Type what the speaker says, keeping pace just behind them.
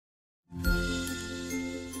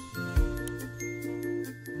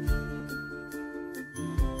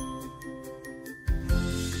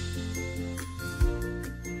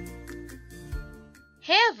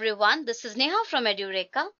everyone, this is Neha from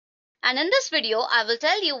Edureka, and in this video I will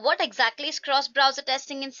tell you what exactly is cross-browser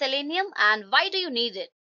testing in Selenium and why do you need it.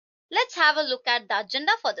 Let's have a look at the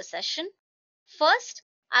agenda for the session. First,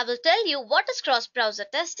 I will tell you what is cross-browser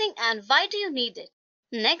testing and why do you need it.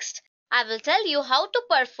 Next, I will tell you how to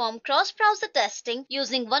perform cross-browser testing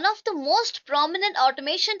using one of the most prominent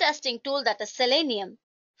automation testing tool, that is Selenium.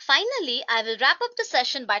 Finally, I will wrap up the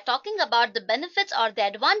session by talking about the benefits or the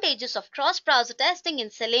advantages of cross-browser testing in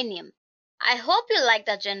Selenium. I hope you like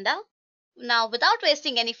the agenda. Now, without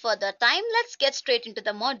wasting any further time, let's get straight into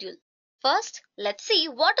the module. First, let's see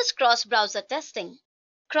what is cross-browser testing.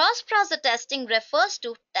 Cross-browser testing refers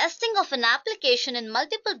to testing of an application in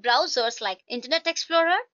multiple browsers like Internet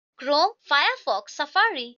Explorer, Chrome, Firefox,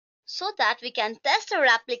 Safari, so that we can test our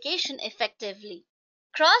application effectively.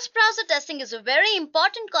 Cross-browser testing is a very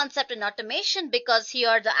important concept in automation because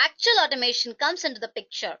here the actual automation comes into the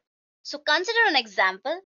picture. So consider an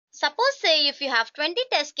example. Suppose say if you have 20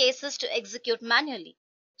 test cases to execute manually.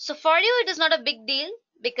 So for you it is not a big deal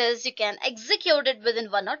because you can execute it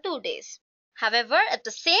within 1 or 2 days. However, if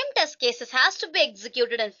the same test cases has to be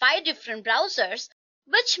executed in 5 different browsers,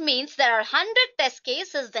 which means there are 100 test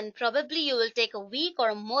cases, then probably you will take a week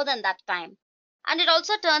or more than that time. And it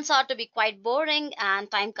also turns out to be quite boring and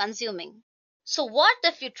time consuming. So what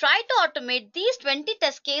if you try to automate these 20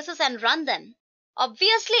 test cases and run them?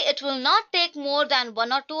 Obviously, it will not take more than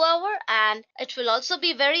 1 or 2 hours and it will also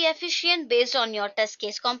be very efficient based on your test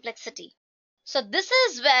case complexity. So this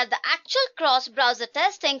is where the actual cross-browser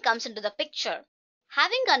testing comes into the picture.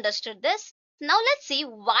 Having understood this, now let's see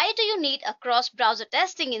why do you need a cross-browser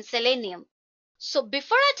testing in Selenium. So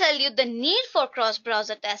before I tell you the need for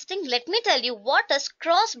cross-browser testing, let me tell you what is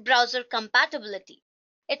cross-browser compatibility.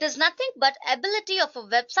 It is nothing but ability of a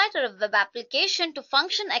website or a web application to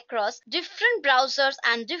function across different browsers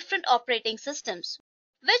and different operating systems,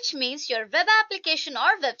 which means your web application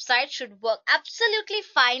or website should work absolutely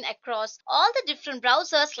fine across all the different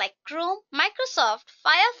browsers like Chrome, Microsoft,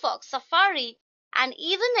 Firefox, Safari, and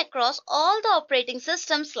even across all the operating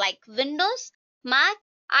systems like Windows, Mac,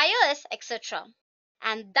 iOS, etc.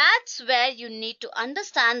 And that's where you need to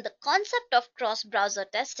understand the concept of cross-browser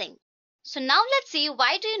testing. So now let's see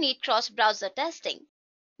why do you need cross-browser testing.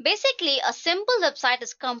 Basically, a simple website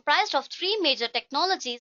is comprised of 3 major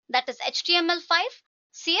technologies, that is HTML5,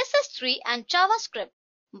 CSS3 and JavaScript.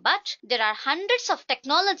 But there are hundreds of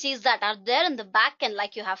technologies that are there in the backend,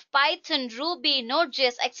 like you have Python, Ruby,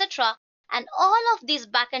 Node.js, etc. And all of these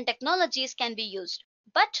backend technologies can be used.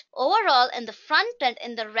 But overall, in the front end,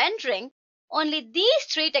 in the rendering, only these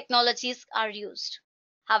 3 technologies are used.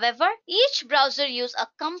 However, each browser uses a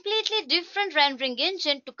completely different rendering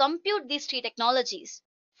engine to compute these 3 technologies.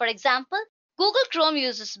 For example, Google Chrome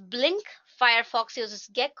uses Blink, Firefox uses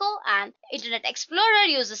Gecko, and Internet Explorer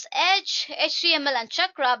uses Edge, HTML, and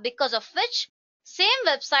Chakra, because of which same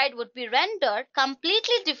website would be rendered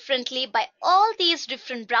completely differently by all these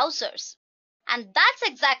different browsers. And that's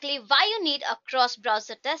exactly why you need a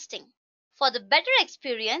cross-browser testing. For the better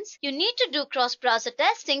experience, you need to do cross-browser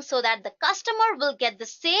testing so that the customer will get the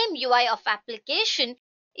same UI of application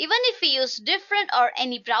even if we use different or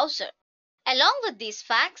any browser. Along with these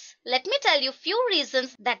facts, let me tell you few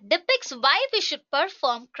reasons that depicts why we should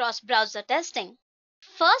perform cross-browser testing.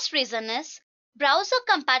 First reason is browser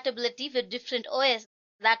compatibility with different OS.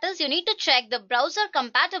 That is, you need to check the browser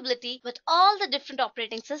compatibility with all the different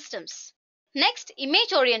operating systems. Next,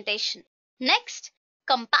 image orientation. Next,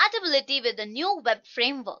 compatibility with the new web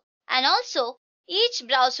framework. And also, each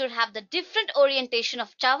browser have the different orientation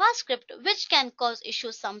of JavaScript, which can cause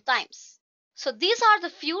issues sometimes. So these are the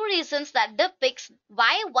few reasons that depicts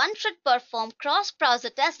why one should perform cross-browser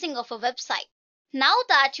testing of a website. Now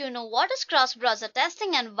that you know what is cross-browser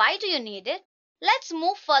testing and why do you need it, let's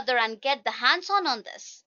move further and get the hands-on on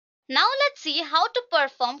this. Now let's see how to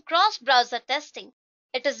perform cross-browser testing.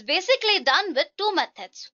 It is basically done with 2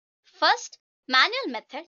 methods. First, manual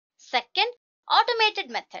method. Second,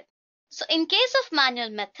 automated method. So in case of manual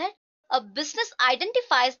method, a business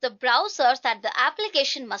identifies the browsers that the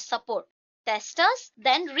application must support. Testers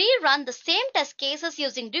then rerun the same test cases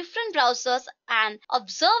using different browsers and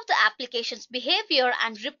observe the application's behavior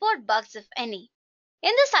and report bugs if any.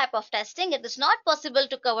 In this type of testing, it is not possible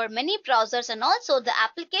to cover many browsers and also the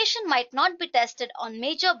application might not be tested on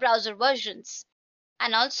major browser versions.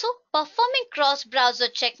 And also, performing cross-browser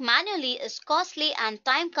check manually is costly and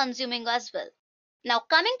time-consuming as well. Now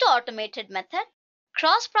coming to automated method,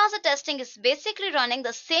 cross-browser testing is basically running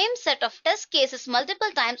the same set of test cases multiple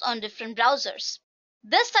times on different browsers.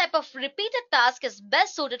 This type of repeated task is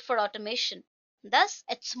best suited for automation. Thus,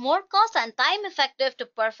 it's more cost and time effective to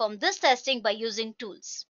perform this testing by using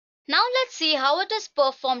tools. Now let's see how it is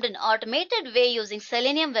performed in automated way using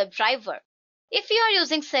Selenium WebDriver. If you are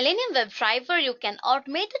using Selenium WebDriver, you can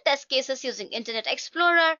automate the test cases using Internet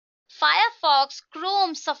Explorer, Firefox,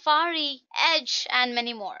 Chrome, Safari, Edge, and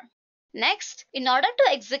many more. Next, in order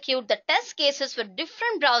to execute the test cases with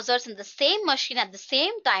different browsers in the same machine at the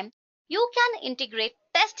same time, you can integrate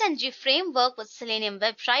TestNG framework with Selenium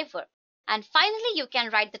WebDriver. And finally, you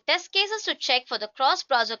can write the test cases to check for the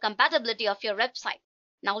cross-browser compatibility of your website.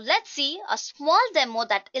 Now let's see a small demo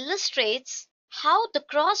that illustrates how the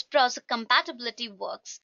cross-browser compatibility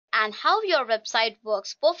works and how your website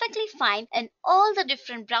works perfectly fine in all the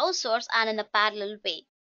different browsers and in a parallel way.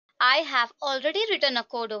 I have already written a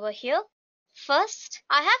code over here. First,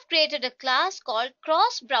 I have created a class called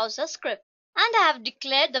cross-browser script and I have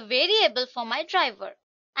declared the variable for my driver.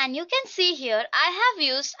 And you can see here I have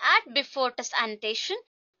used @before_test annotation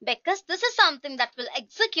because this is something that will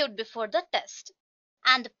execute before the test.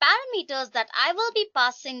 And the parameters that I will be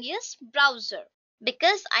passing is browser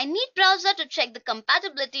because I need browser to check the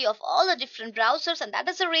compatibility of all the different browsers, and that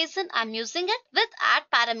is the reason I'm using it with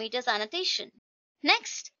 @parameters annotation.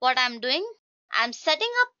 Next, what I'm doing, I'm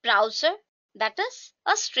setting up browser, that is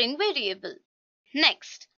a string variable.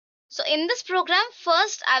 Next, so in this program,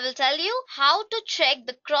 first I will tell you how to check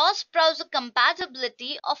the cross-browser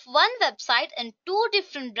compatibility of one website in two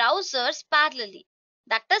different browsers parallelly.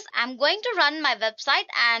 That is, I'm going to run my website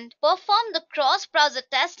and perform the cross-browser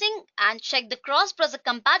testing and check the cross-browser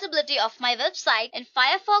compatibility of my website in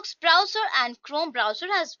Firefox browser and Chrome browser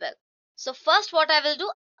as well. So first what I will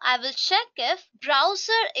do, I will check if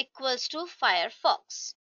browser equals to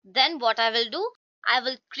Firefox. Then what I will do, I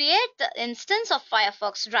will create the instance of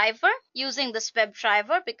Firefox driver using this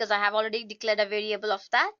WebDriver because I have already declared a variable of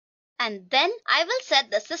that. And then I will set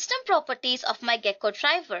the system properties of my Gecko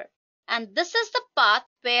driver. And this is the path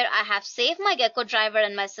where I have saved my Gecko driver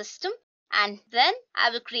in my system, and then I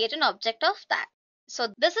will create an object of that.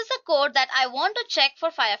 So this is the code that I want to check for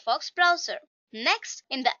Firefox browser. Next,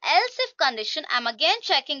 in the else if condition, I'm again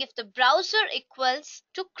checking if the browser equals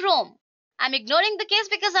to Chrome. I'm ignoring the case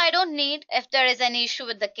because I don't need if there is any issue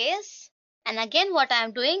with the case. And again what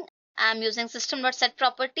I'm doing, I'm using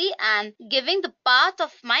system.setProperty and giving the path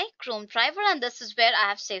of my Chrome driver, and this is where I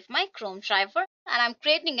have saved my Chrome driver, and I'm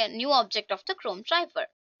creating a new object of the Chrome driver.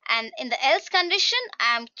 And in the else condition,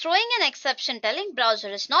 I'm throwing an exception telling browser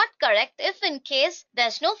is not correct if in case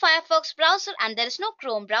there's no Firefox browser and there is no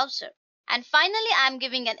Chrome browser. And finally, I'm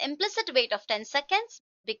giving an implicit wait of 10 seconds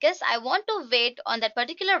because I want to wait on that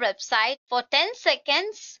particular website for 10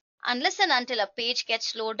 seconds unless and until a page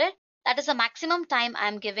gets loaded. That is the maximum time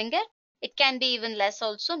I'm giving it. It can be even less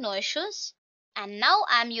also, no issues. And now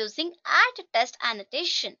I'm using @test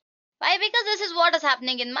annotation. Why? Because this is what is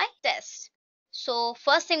happening in my test. So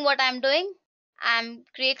first thing what I'm doing, I'm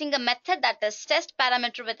creating a method that is test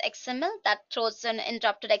parameter with XML that throws an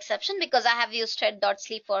interrupted exception because I have used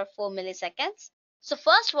thread.sleep for 4 milliseconds. So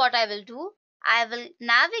first what I will do, I will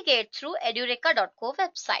navigate through edureka.co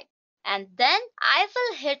website and then I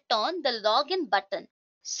will hit on the login button.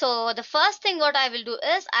 So the first thing what I will do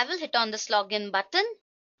is I will hit on this login button.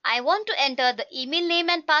 I want to enter the email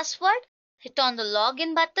name and password. Hit on the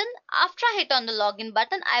login button. After I hit on the login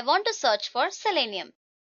button, I want to search for Selenium.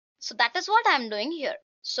 So that is what I'm doing here.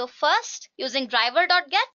 So first, using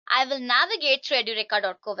driver.get, I will navigate through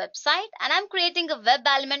edureka.co website and I'm creating a web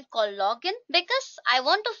element called login because I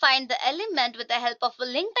want to find the element with the help of a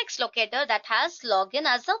link text locator that has login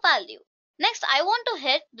as a value. Next, I want to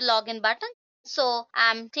hit the login button. So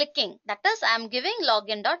I'm clicking, that is I'm giving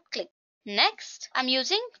login.click. Next, I'm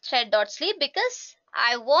using thread.sleep because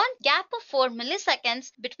I want gap of 4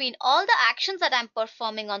 milliseconds between all the actions that I'm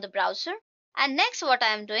performing on the browser. And next what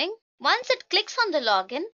I'm doing, once it clicks on the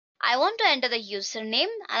login, I want to enter the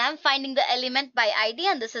username and I'm finding the element by ID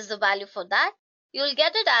and this is the value for that. You'll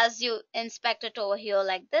get it as you inspect it over here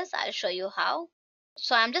like this. I'll show you how.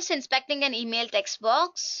 So I'm just inspecting an email text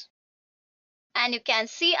box. And you can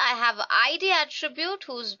see I have an ID attribute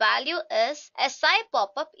whose value is SI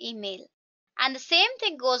pop-up email. And the same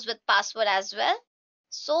thing goes with password as well.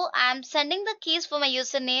 So I'm sending the keys for my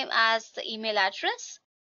username as the email address.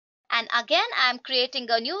 And again, I'm creating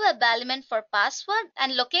a new web element for password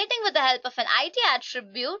and locating with the help of an ID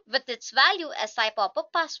attribute with its value SI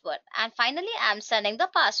pop-up password. And finally, I'm sending the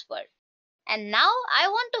password. And now I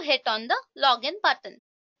want to hit on the login button.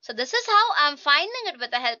 So this is how I'm finding it with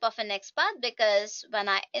the help of an XPath because when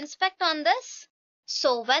I inspect on this,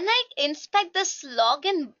 so when I inspect this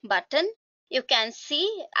login button, you can see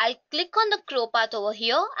I'll click on the crow path over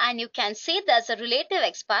here and you can see there's a relative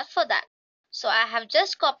XPath for that. So I have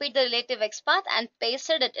just copied the relative XPath and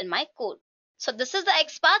pasted it in my code. So this is the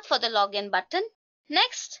XPath for the login button.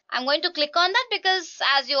 Next, I'm going to click on that because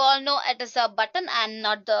as you all know, it is a button and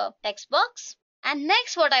not the text box. And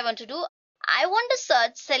next, what I want to do, I want to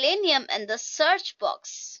search Selenium in the search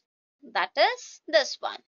box. That is this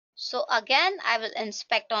one. So again, I will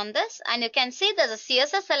inspect on this and you can see there's a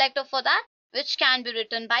CSS selector for that, which can be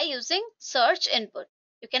written by using search input.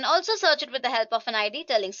 You can also search it with the help of an ID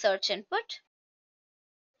telling search input.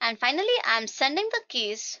 And finally, I'm sending the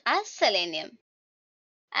keys as Selenium.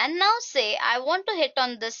 And now say I want to hit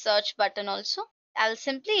on this search button also. I'll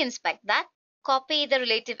simply inspect that, copy the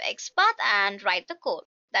relative XPath and write the code.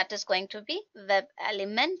 That is going to be web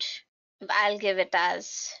element. I'll give it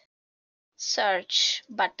as search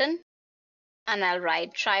button and I'll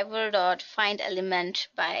write driver.find element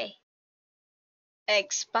by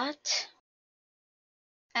XPath.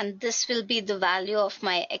 And this will be the value of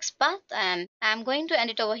my XPath, and I'm going to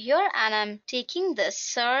end it over here and I'm taking the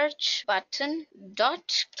search button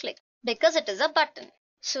dot click because it is a button.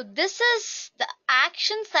 So this is the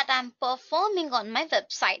actions that I'm performing on my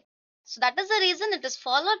website. So that is the reason it is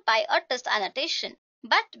followed by a test annotation.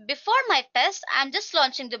 But before my test, I'm just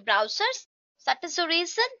launching the browsers. So that is the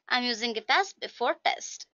reason I'm using it as before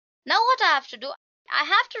test. Now what I have to do, I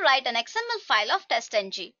have to write an XML file of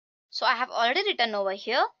test.ng. So I have already written over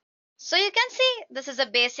here. So you can see this is a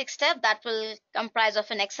basic step that will comprise of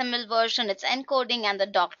an XML version, its encoding and the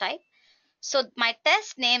doc type. So my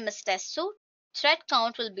test name is test suite. Thread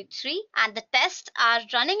count will be 3 and the tests are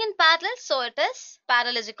running in parallel. So it is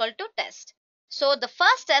parallel is equal to test. So the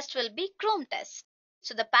first test will be Chrome test.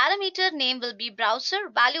 So the parameter name will be browser,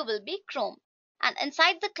 value will be Chrome. And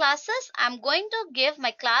inside the classes, I'm going to give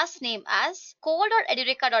my class name as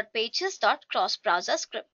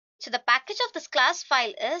code.edureka.pages.crossbrowser-script. So the package of this class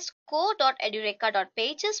file is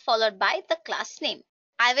code.edureka.pages followed by the class name.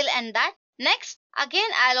 I will end that. Next,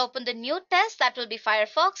 again, I'll open the new test that will be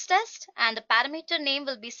Firefox test and the parameter name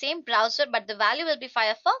will be same browser but the value will be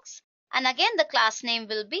Firefox. And again, the class name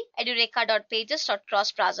will be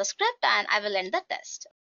edureka.pages.crossbrowser-script and I will end the test.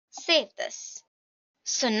 Save this.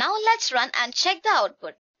 So now let's run and check the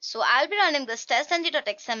output. So I'll be running this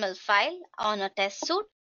test.ng.xml file on a test suite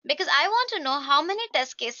because I want to know how many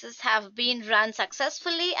test cases have been run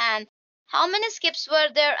successfully and how many skips were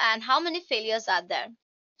there and how many failures are there.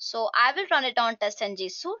 So I will run it on test.ng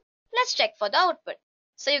suite. Let's check for the output.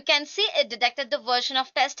 So you can see it detected the version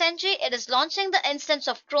of test.ng. It is launching the instance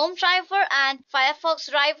of Chrome driver and Firefox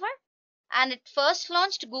driver. And it first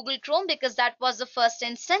launched Google Chrome because that was the first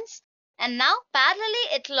instance. And now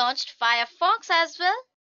parallelly it launched Firefox as well.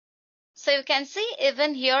 So you can see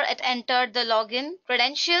even here it entered the login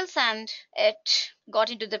credentials and it got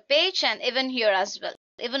into the page and even here as well.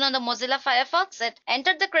 Even on the Mozilla Firefox it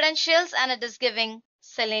entered the credentials and it is giving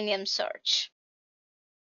Selenium search.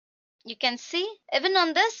 You can see even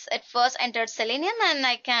on this it first entered Selenium and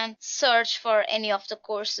I can search for any of the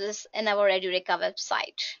courses in our Edureka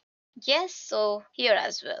website. Yes, so here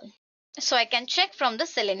as well. So I can check from the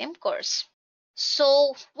Selenium course.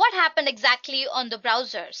 So what happened exactly on the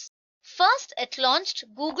browsers? First, it launched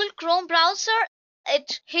Google Chrome browser.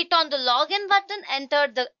 It hit on the login button,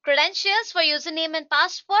 entered the credentials for username and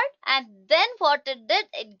password, and then what it did,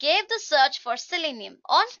 it gave the search for Selenium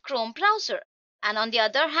on Chrome browser. And on the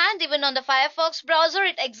other hand, even on the Firefox browser,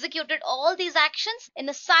 it executed all these actions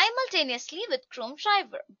simultaneously with Chrome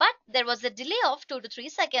driver. But there was a delay of 2 to 3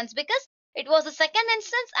 seconds because it was the second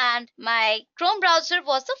instance and my Chrome browser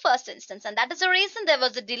was the first instance. And that is the reason there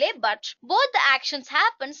was a delay, but both the actions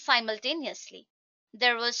happened simultaneously.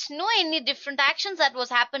 There was no any different actions that was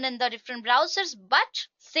happened in the different browsers, but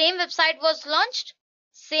same website was launched,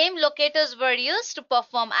 same locators were used to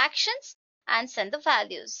perform actions and send the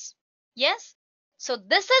values. Yes. So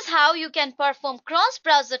this is how you can perform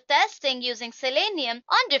cross-browser testing using Selenium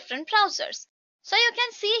on different browsers. So you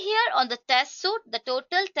can see here on the test suite, the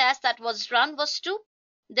total test that was run was 2.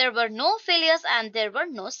 There were no failures and there were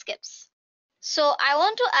no skips. So I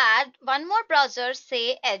want to add one more browser,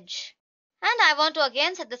 say Edge. And I want to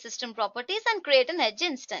again set the system properties and create an Edge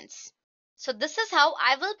instance. So this is how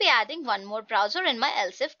I will be adding one more browser in my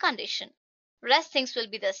else if condition. Rest things will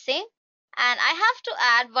be the same. And I have to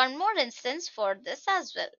add one more instance for this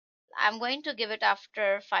as well. I'm going to give it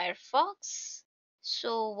after Firefox.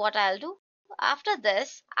 So what I'll do? After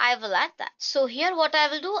this, I will add that. So here what I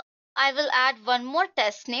will do, I will add one more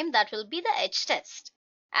test name that will be the Edge test.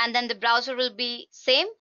 And then the browser will be same.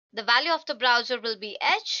 The value of the browser will be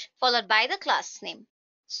Edge followed by the class name.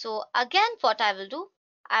 So again what I will do,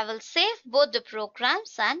 I will save both the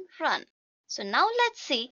programs and run. So now let's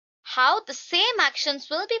see how the same actions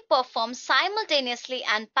will be performed simultaneously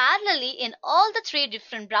and parallelly in all the 3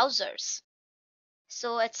 different browsers.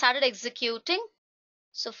 So it started executing.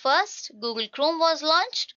 So first, Google Chrome was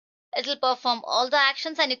launched. It will perform all the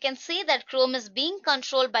actions, and you can see that Chrome is being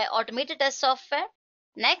controlled by automated test software.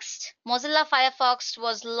 Next, Mozilla Firefox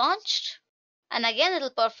was launched, and again it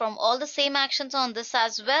will perform all the same actions on this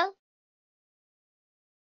as well.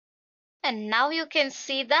 And now you can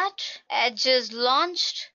see that Edge is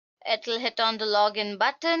launched. It will hit on the login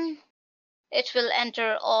button. It will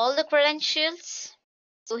enter all the credentials.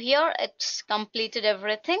 So here it's completed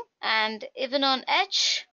everything, and even on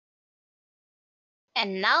Edge.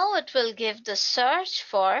 And now it will give the search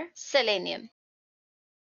for Selenium.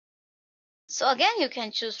 So again, you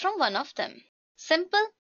can choose from one of them. Simple.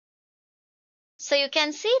 So you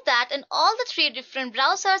can see that in all the three different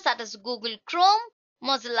browsers, that is Google Chrome,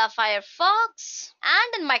 Mozilla Firefox,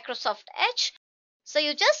 and in Microsoft Edge. So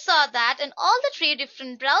you just saw that in all the three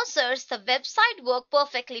different browsers, the website worked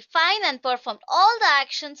perfectly fine and performed all the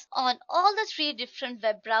actions on all the three different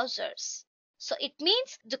web browsers. So it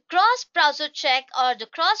means the cross-browser check or the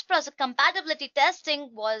cross-browser compatibility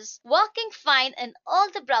testing was working fine in all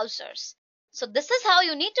the browsers. So this is how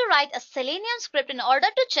you need to write a Selenium script in order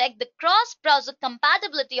to check the cross-browser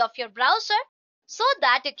compatibility of your browser, so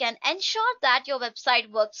that you can ensure that your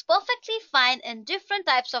website works perfectly fine in different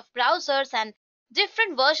types of browsers and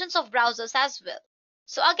different versions of browsers as well.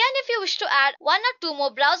 So again, if you wish to add one or two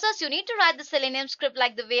more browsers, you need to write the Selenium script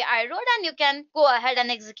like the way I wrote, and you can go ahead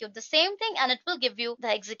and execute the same thing, and it will give you the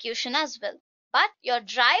execution as well. But your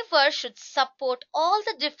driver should support all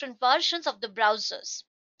the different versions of the browsers.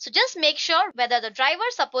 So just make sure whether the driver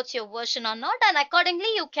supports your version or not, and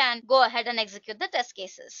accordingly you can go ahead and execute the test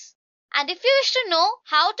cases. And if you wish to know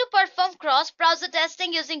how to perform cross-browser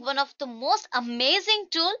testing using one of the most amazing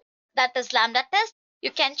tool, that is Lambda test,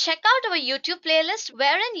 you can check out our YouTube playlist,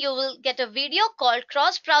 wherein you will get a video called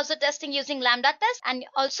cross-browser testing using Lambda test, and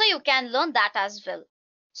also you can learn that as well.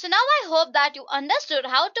 So now I hope that you understood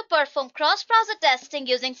how to perform cross-browser testing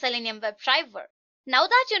using Selenium WebDriver. Now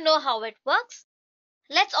that you know how it works,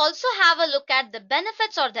 let's also have a look at the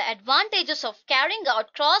benefits or the advantages of carrying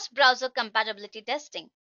out cross-browser compatibility testing.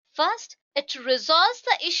 First, it resolves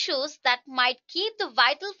the issues that might keep the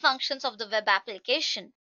vital functions of the web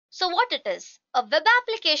application. So what it is? A web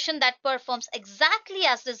application that performs exactly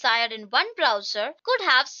as desired in one browser could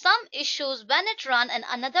have some issues when it runs in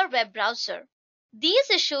another web browser. These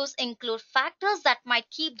issues include factors that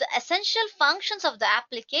might keep the essential functions of the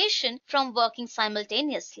application from working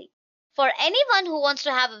simultaneously. For anyone who wants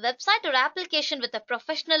to have a website or application with a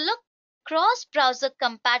professional look, cross-browser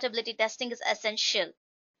compatibility testing is essential.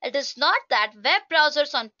 It is not that web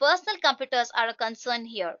browsers on personal computers are a concern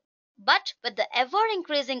here, but with the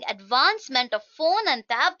ever-increasing advancement of phone and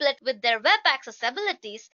tablet with their web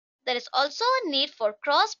accessibilities, there is also a need for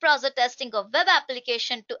cross-browser testing of web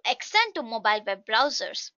application to extend to mobile web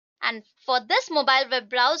browsers. And for this mobile web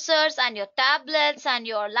browsers and your tablets and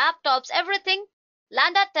your laptops, everything,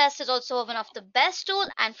 Lambda test is also one of the best tools,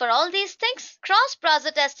 and for all these things,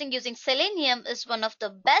 cross-browser testing using Selenium is one of the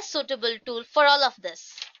best suitable tool for all of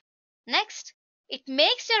this. Next, it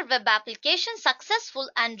makes your web application successful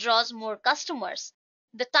and draws more customers.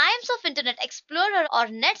 The times of Internet Explorer or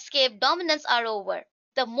Netscape dominance are over.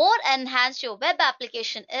 The more enhanced your web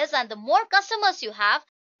application is and the more customers you have,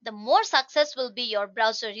 the more success will be your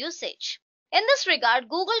browser usage. In this regard,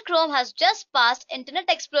 Google Chrome has just passed Internet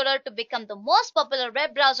Explorer to become the most popular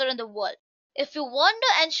web browser in the world. If you want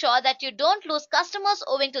to ensure that you don't lose customers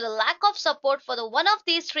owing to the lack of support for the one of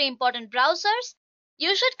these three important browsers,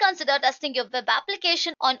 you should consider testing your web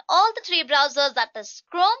application on all the three browsers, that is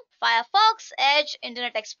Chrome, Firefox, Edge,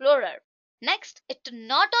 Internet Explorer. Next, it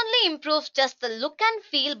not only improves just the look and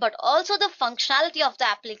feel but also the functionality of the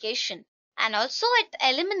application. And also it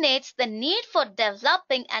eliminates the need for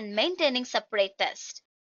developing and maintaining separate tests,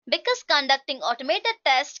 because conducting automated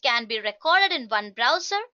tests can be recorded in one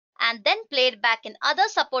browser and then played back in other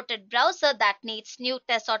supported browser that needs new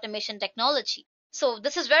test automation technology. So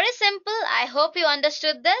this is very simple. I hope you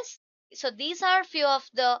understood this. So these are a few of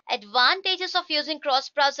the advantages of using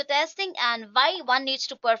cross-browser testing and why one needs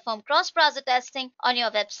to perform cross-browser testing on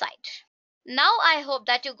your website. Now I hope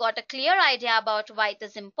that you got a clear idea about why it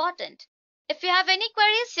is important. If you have any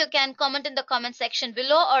queries, you can comment in the comment section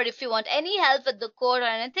below, or if you want any help with the code or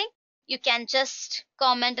anything, you can just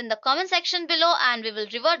comment in the comment section below and we will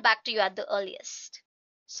revert back to you at the earliest.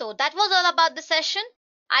 So that was all about the session.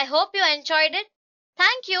 I hope you enjoyed it.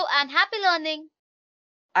 Thank you and happy learning.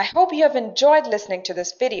 I hope you have enjoyed listening to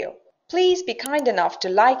this video. Please be kind enough to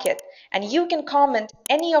like it, and you can comment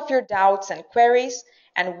any of your doubts and queries,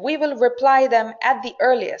 and we will reply them at the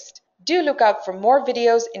earliest. Do look out for more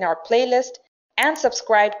videos in our playlist and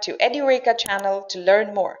subscribe to Edureka channel to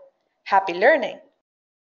learn more. Happy learning!